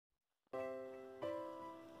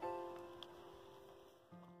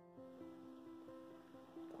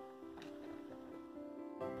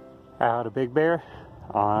Out of Big Bear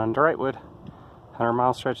on to Wrightwood,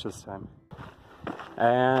 100-mile stretch this time,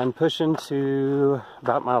 and pushing to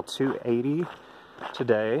about mile 280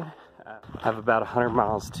 today. I have about 100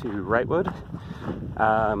 miles to Wrightwood.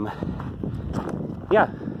 Yeah,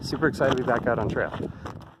 super excited to be back out on trail.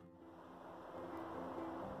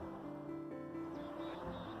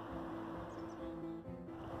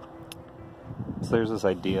 So there's this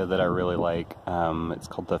idea that I really like. It's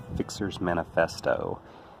called the Fixer's Manifesto,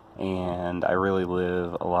 and I really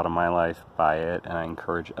live a lot of my life by it, and I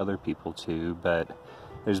encourage other people to. But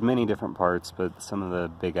there's many different parts, but some of the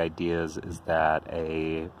big ideas is that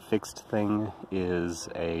a fixed thing is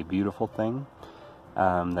a beautiful thing,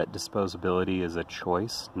 that disposability is a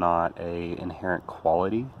choice, not a inherent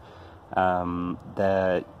quality,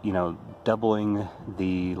 that, you know, doubling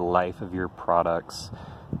the life of your products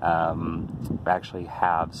actually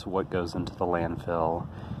halves what goes into the landfill,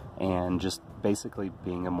 and just basically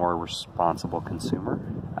being a more responsible consumer.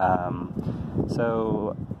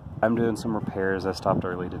 So I'm doing some repairs. I stopped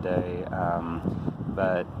early today,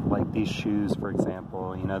 but like these shoes, for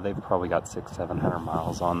example, you know, they've probably got 600-700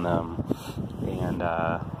 miles on them, and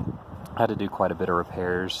I had to do quite a bit of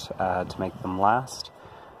repairs to make them last.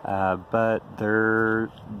 But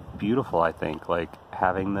they're beautiful, I think, like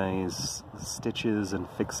having these stitches and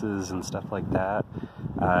fixes and stuff like that.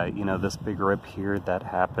 You know, this big rip here that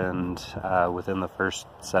happened within the first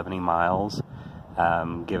 70 miles,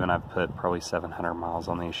 given I've put probably 700 miles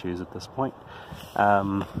on these shoes at this point.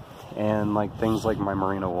 And like things like my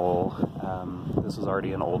merino wool, this was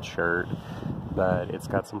already an old shirt, but it's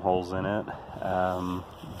got some holes in it.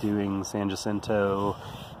 Doing San Jacinto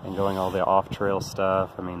and going all the off-trail stuff,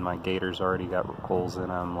 I mean, my gaiters already got holes in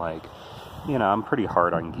them. Like, you know, I'm pretty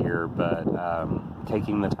hard on gear, but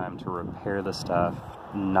taking the time to repair the stuff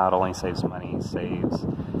not only saves money, saves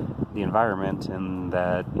the environment, and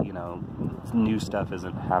that, you know, new stuff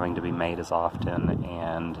isn't having to be made as often.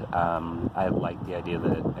 And I like the idea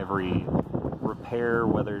that every repair,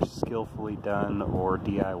 whether skillfully done or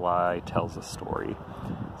DIY, tells a story.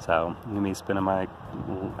 So I'm gonna be spending my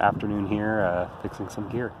afternoon here fixing some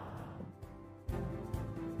gear.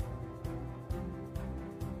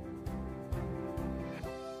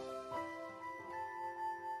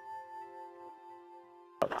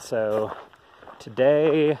 So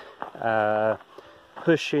today,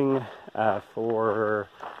 pushing for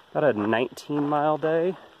about a 19-mile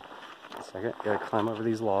day. Second, gotta climb over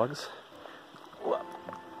these logs.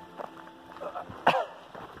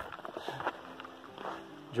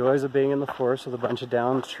 Joys of being in the forest with a bunch of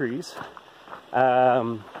downed trees.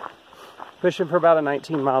 Pushing for about a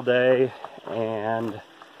 19-mile day, and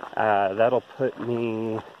that'll put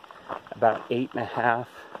me about 8.5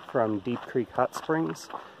 from Deep Creek Hot Springs,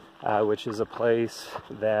 which is a place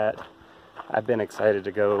that I've been excited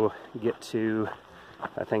to go get to,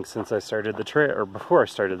 I think, since I started the trail, or before I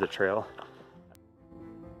started the trail.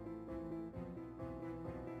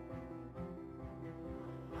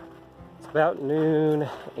 It's about noon,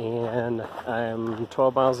 and I'm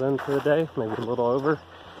 12 miles in for the day, maybe a little over,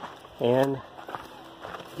 and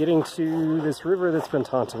getting to this river that's been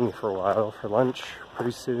taunting me for a while for lunch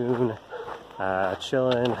pretty soon,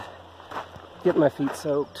 chilling, getting my feet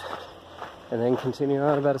soaked, and then continue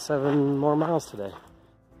on about 7 more miles today.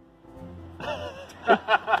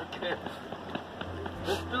 Okay.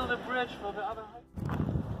 Let's build a bridge for the other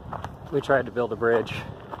hike. We tried to build a bridge.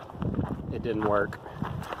 It didn't work.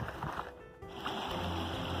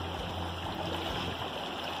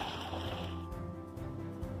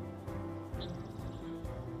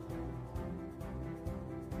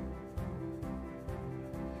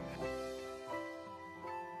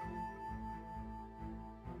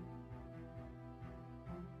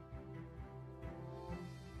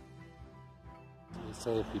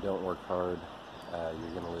 Say if you don't work hard,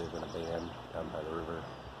 you're going to live in a van down by the river.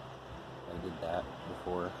 I did that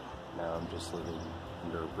before. Now I'm just living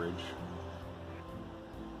under a bridge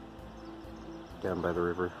down by the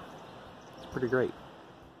river. It's pretty great.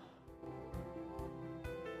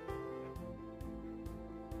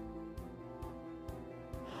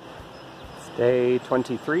 It's day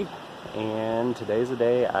 23, and today's a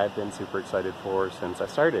day I've been super excited for since I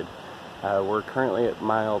started. We're currently at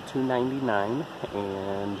mile 299,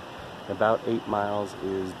 and about 8 miles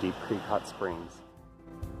is Deep Creek Hot Springs.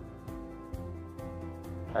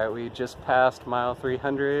 Alright, we just passed mile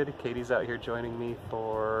 300. Katie's out here joining me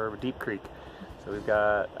for Deep Creek. So we've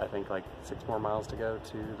got, I think, like 6 more miles to go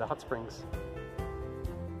to the hot springs.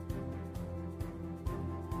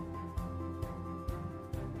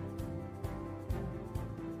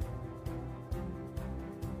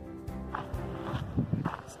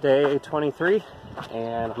 It's day 23,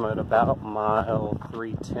 and I'm at about mile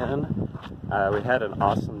 310. We had an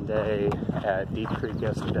awesome day at Deep Creek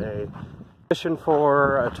yesterday. Fishing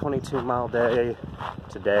for a 22-mile day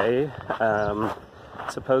today.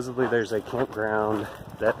 Supposedly there's a campground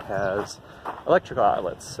that has electrical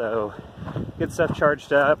outlets, so get stuff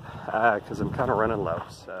charged up because I'm kind of running low.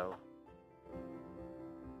 So.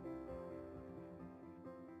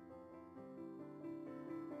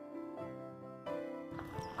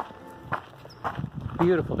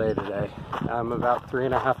 Beautiful day today. I'm about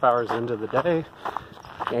 3.5 hours into the day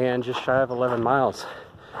and just shy of 11 miles.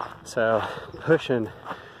 So pushing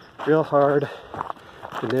real hard,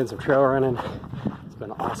 been doing some trail running. It's been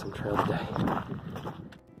an awesome trail today.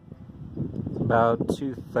 It's about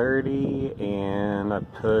 2:30 and I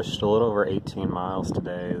pushed a little over 18 miles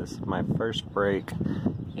today. This is my first break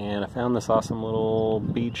and I found this awesome little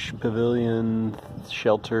beach pavilion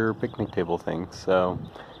shelter picnic table thing. So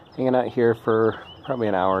hanging out here for probably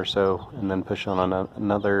an hour or so, and then push on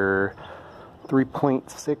another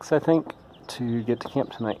 3.6, I think, to get to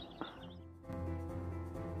camp tonight.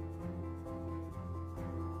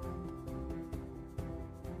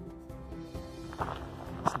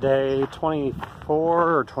 It's day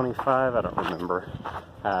 24 or 25, I don't remember.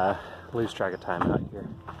 Lose track of time out here.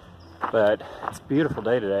 But it's a beautiful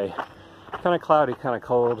day today. Kind of cloudy, kind of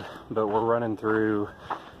cold, but we're running through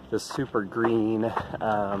this super green,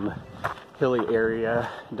 hilly area.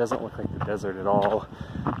 It doesn't look like the desert at all.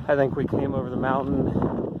 I think we came over the mountain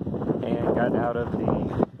and got out of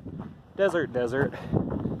the desert,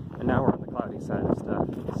 and now we're on the cloudy side of stuff.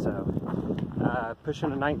 So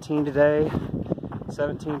pushing a 19 today,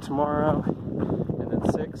 17 tomorrow, and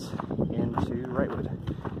then 6 into Wrightwood.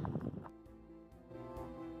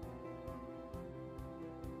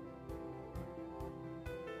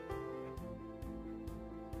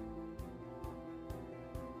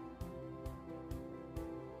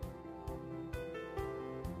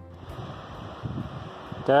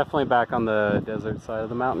 Definitely back on the desert side of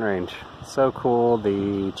the mountain range. So cool,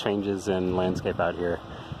 the changes in landscape out here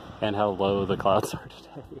and how low the clouds are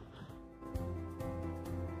today.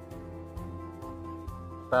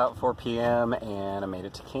 About 4 p.m. and I made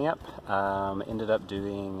it to camp. Ended up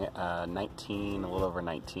doing a little over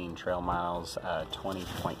 19 trail miles,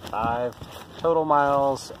 20.5 total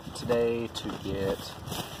miles today to get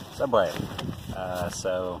Subway.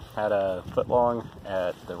 So had a footlong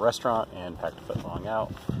at the restaurant and packed a footlong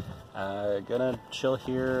out. Gonna chill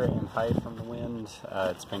here and hide from the wind.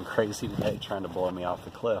 It's been crazy today trying to blow me off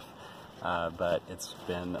the cliff, but it's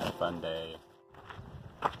been a fun day.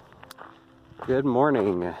 Good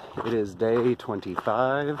morning. It is day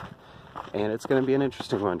 25 and it's going to be an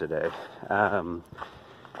interesting one today.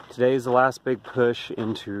 Today's the last big push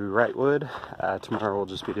into Wrightwood. Tomorrow we'll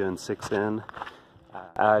just be doing 6 in.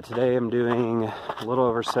 Today I'm doing a little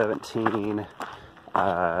over 17.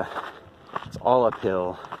 It's all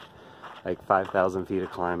uphill, like 5,000 feet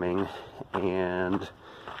of climbing, and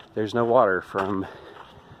there's no water from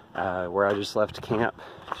where I just left camp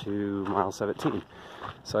to mile 17.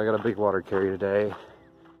 So I got a big water carry today.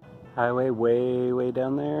 Highway way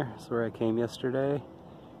down there is where I came yesterday,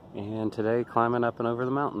 and today climbing up and over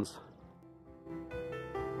the mountains.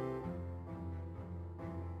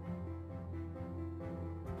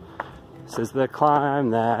 This is the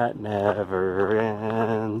climb that never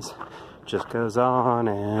ends, just goes on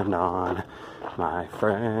and on, my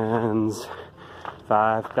friends.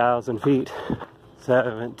 5,000 feet,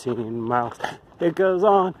 17 miles, it goes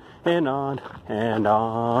on and on and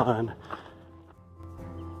on.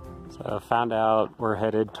 So I found out we're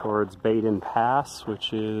headed towards Baden Pass,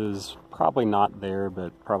 which is probably not there,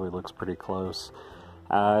 but probably looks pretty close.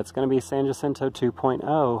 It's going to be San Jacinto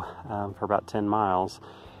 2.0 for about 10 miles.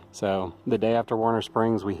 So the day after Warner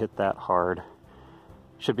Springs, we hit that hard.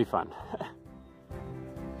 Should be fun.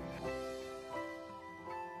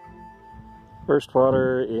 First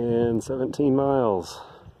water in 17 miles.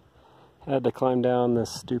 Had to climb down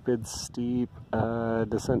this stupid steep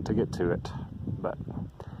descent to get to it. But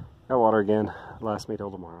got water again. Lasts me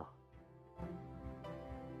till tomorrow.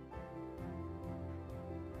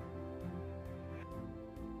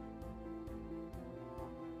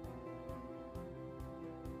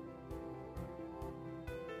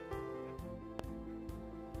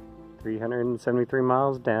 $373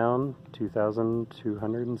 miles down,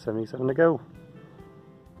 2,277 to go.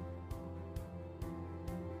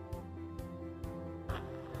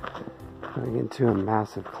 Going into a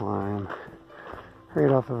massive climb right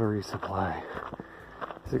off of a resupply.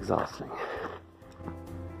 It's exhausting.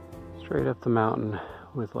 Straight up the mountain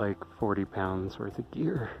with like 40 pounds worth of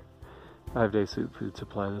gear. 5-day food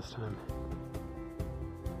supply this time.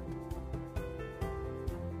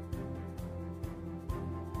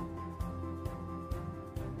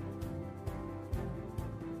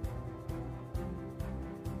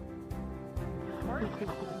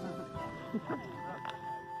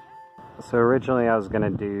 So originally I was going to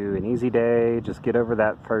do an easy day, just get over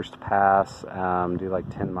that first pass, do like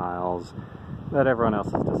 10 miles, but everyone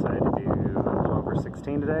else has decided to do 12 or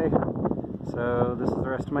 16 today. So this is the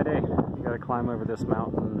rest of my day. You got to climb over this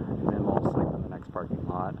mountain and then we'll sleep in the next parking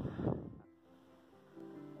lot.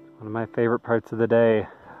 One of my favorite parts of the day,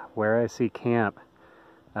 where I see camp.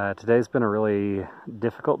 Today's been a really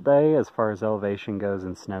difficult day as far as elevation goes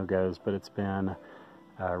and snow goes, but it's been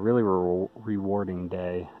a really rewarding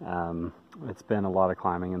day. It's been a lot of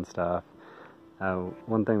climbing and stuff.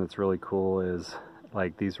 One thing that's really cool is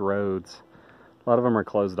like these roads, a lot of them are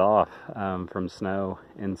closed off from snow,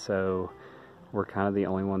 and so we're kind of the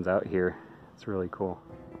only ones out here. It's really cool.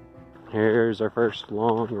 Here's our first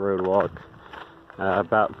long road walk.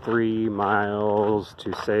 About 3 miles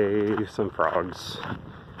to save some frogs.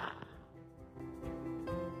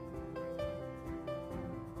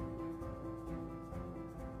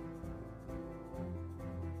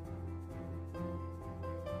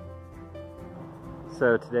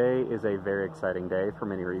 So today is a very exciting day for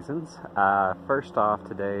many reasons. First off,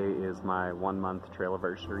 today is my 1 month trail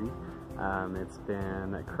anniversary. It's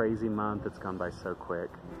been a crazy month, it's gone by so quick.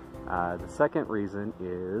 The second reason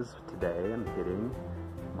is today I'm hitting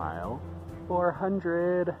mile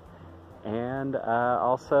 400. And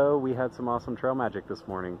also we had some awesome trail magic this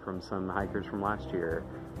morning from some hikers from last year.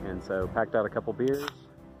 And so packed out a couple beers,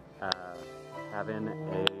 having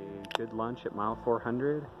a good lunch at mile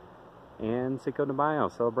 400. And Cinco de Mayo,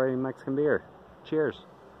 celebrating Mexican beer. Cheers.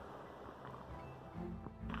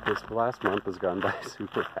 This last month has gone by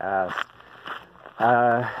super fast.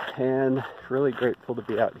 And really grateful to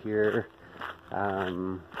be out here.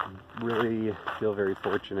 Really feel very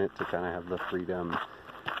fortunate to kind of have the freedom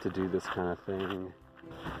to do this kind of thing.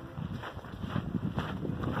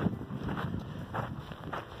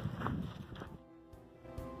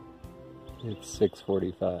 It's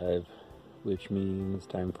 6:45. Which means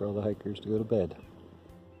time for all the hikers to go to bed.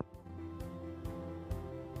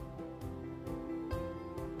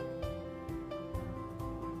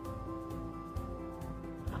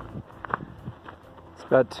 It's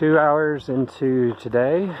about 2 hours into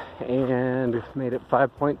today and we've made it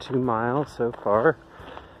 5.2 miles so far.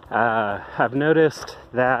 I've noticed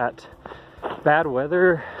that bad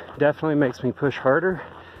weather definitely makes me push harder.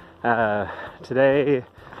 Today,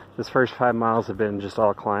 this first 5 miles have been just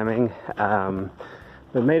all climbing,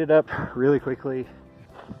 but made it up really quickly.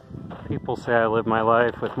 People say I live my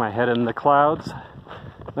life with my head in the clouds.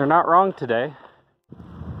 They're not wrong today.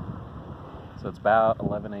 So it's about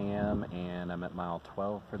 11 a.m. and I'm at mile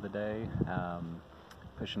 12 for the day.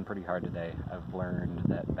 Pushing pretty hard today. I've learned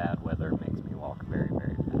that bad weather makes me walk very,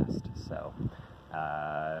 very fast. So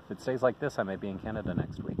if it stays like this, I may be in Canada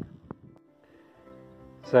next week.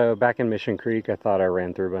 So back in Mission Creek, I thought I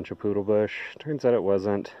ran through a bunch of poodle bush. Turns out it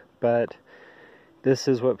wasn't, but this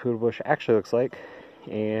is what poodle bush actually looks like,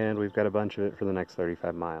 and we've got a bunch of it for the next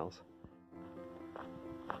 35 miles.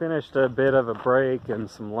 Finished a bit of a break and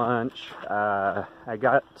some lunch. I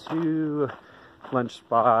got to lunch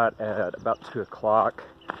spot at about 2 o'clock.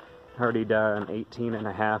 Already done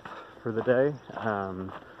 18.5 for the day.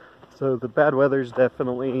 So the bad weather's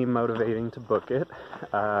definitely motivating to book it.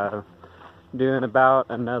 Doing about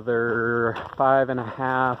another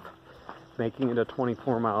 5.5, making it a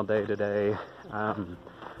 24-mile day today. A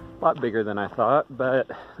lot bigger than I thought,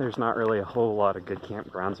 but there's not really a whole lot of good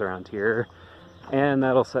campgrounds around here, and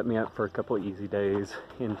that'll set me up for a couple of easy days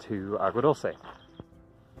into Agua Dulce.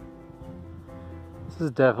 This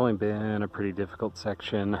has definitely been a pretty difficult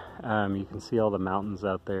section. You can see all the mountains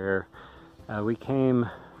out there. We came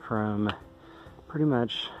from pretty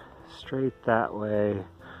much straight that way,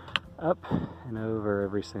 up and over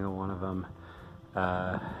every single one of them.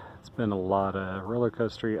 It's been a lot of roller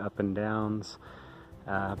coastery up and downs,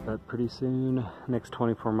 but pretty soon, next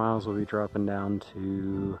 24 miles, we'll be dropping down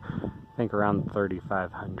to, I think, around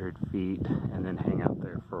 3,500 feet, and then hang out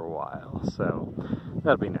there for a while. So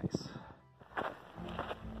that'll be nice.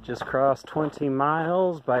 Just crossed 20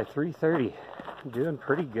 miles by 3:30. Doing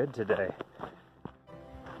pretty good today.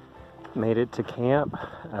 Made it to camp,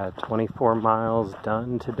 24 miles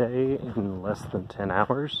done today in less than 10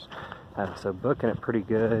 hours. So booking it pretty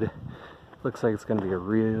good. Looks like it's going to be a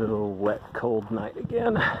real wet, cold night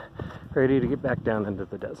again. Ready to get back down into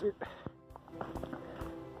the desert.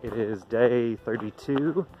 It is day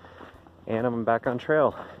 32 and I'm back on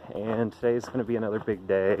trail. And today's going to be another big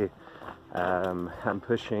day. I'm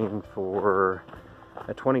pushing for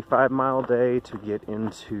a 25-mile day to get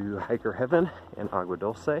into hiker heaven in Agua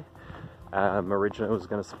Dulce. Originally I was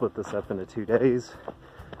going to split this up into 2 days,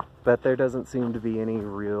 but there doesn't seem to be any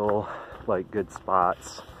real like good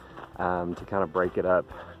spots to kind of break it up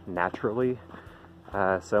naturally.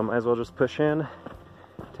 So might as well just push in,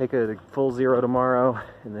 take a full 0 tomorrow,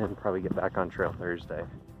 and then probably get back on trail Thursday.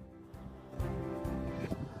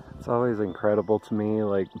 It's always incredible to me,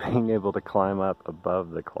 like being able to climb up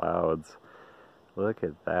above the clouds. Look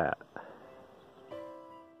at that.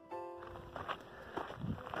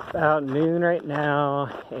 About noon right now,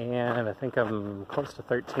 and I think I'm close to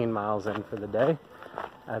 13 miles in for the day.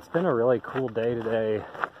 It's been a really cool day today,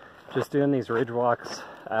 just doing these ridge walks.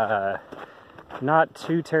 Not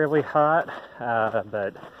too terribly hot,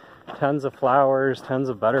 but tons of flowers, tons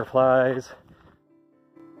of butterflies.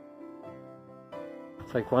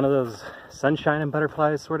 It's like one of those sunshine and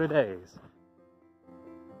butterflies sort of days.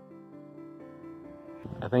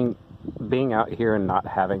 I think being out here and not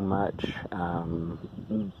having much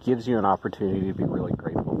gives you an opportunity to be really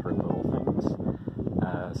grateful for little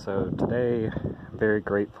things. So today, I'm very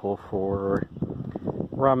grateful for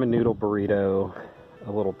ramen noodle burrito,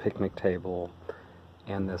 a little picnic table,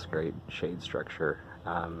 and this great shade structure.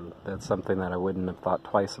 That's something that I wouldn't have thought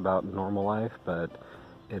twice about in normal life, but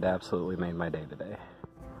it absolutely made my day today.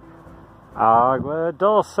 Agua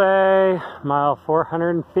Dulce, mile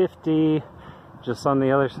 450, just on the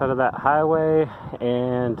other side of that highway,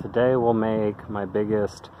 and today will make my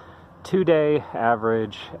biggest 2-day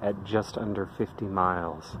average at just under 50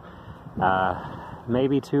 miles.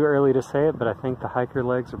 Maybe too early to say it, but I think the hiker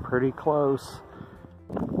legs are pretty close.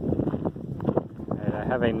 And I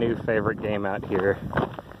have a new favorite game out here,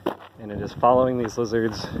 and it is following these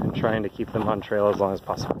lizards and trying to keep them on trail as long as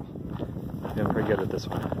possible. Doing pretty good at this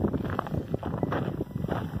one.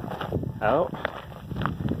 Oh,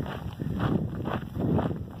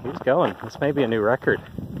 he's going. This may be a new record.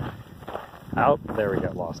 Oh, there we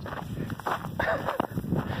go, lost.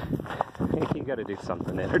 You gotta do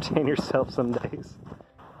something to entertain yourself some days.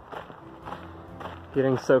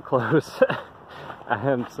 Getting so close. I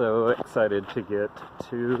am so excited to get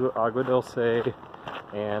to Agua Dulce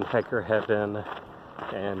and Hiker Heaven,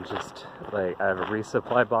 and just like I have a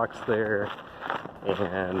resupply box there,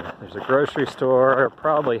 and there's a grocery store,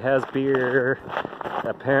 probably has beer,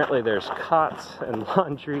 apparently there's cots and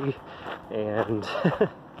laundry, and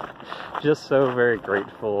just so very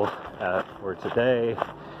grateful for today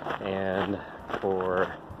and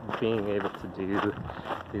for being able to do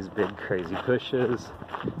these big crazy pushes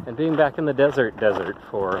and being back in the desert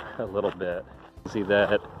for a little bit. See,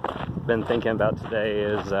 that I've been thinking about today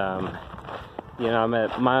is you know, I'm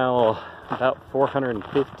at mile about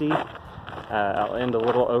 450. I'll end a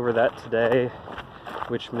little over that today,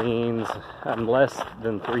 which means I'm less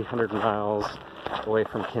than 300 miles away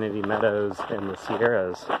from Kennedy Meadows and the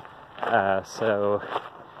Sierras. So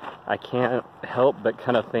I can't help but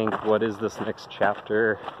kind of think, what is this next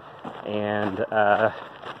chapter? And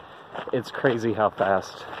it's crazy how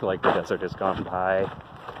fast like the desert has gone by.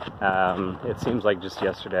 It seems like just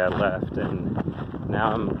yesterday I left, and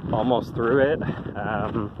now I'm almost through it.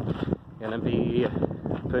 Gonna be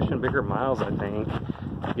pushing bigger miles, I think.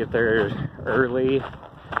 Get there early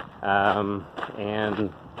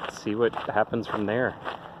and see what happens from there.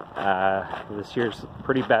 This year's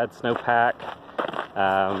pretty bad snowpack,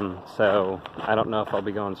 so I don't know if I'll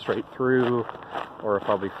be going straight through or if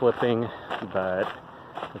I'll be flipping, but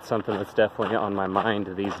it's something that's definitely on my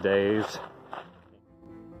mind these days.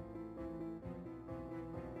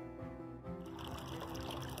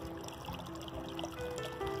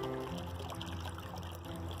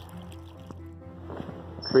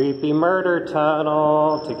 Creepy murder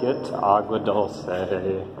tunnel to get to Agua Dulce.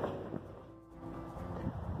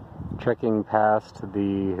 Trekking past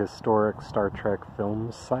the historic Star Trek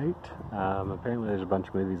film site. Apparently there's a bunch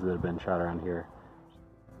of movies that have been shot around here.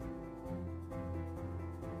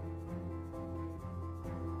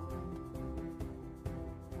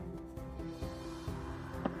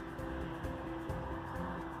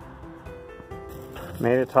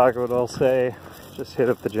 Made it to Agua Dulce. Just hit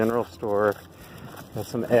up the general store. Got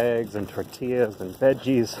some eggs and tortillas and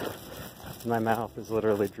veggies. My mouth is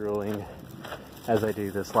literally drooling as I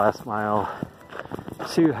do this last mile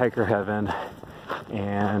to Hiker Heaven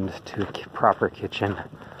and to a proper kitchen.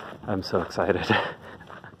 I'm so excited.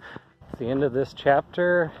 It's the end of this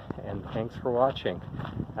chapter, and thanks for watching.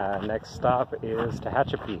 Next stop is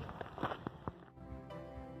Tehachapi.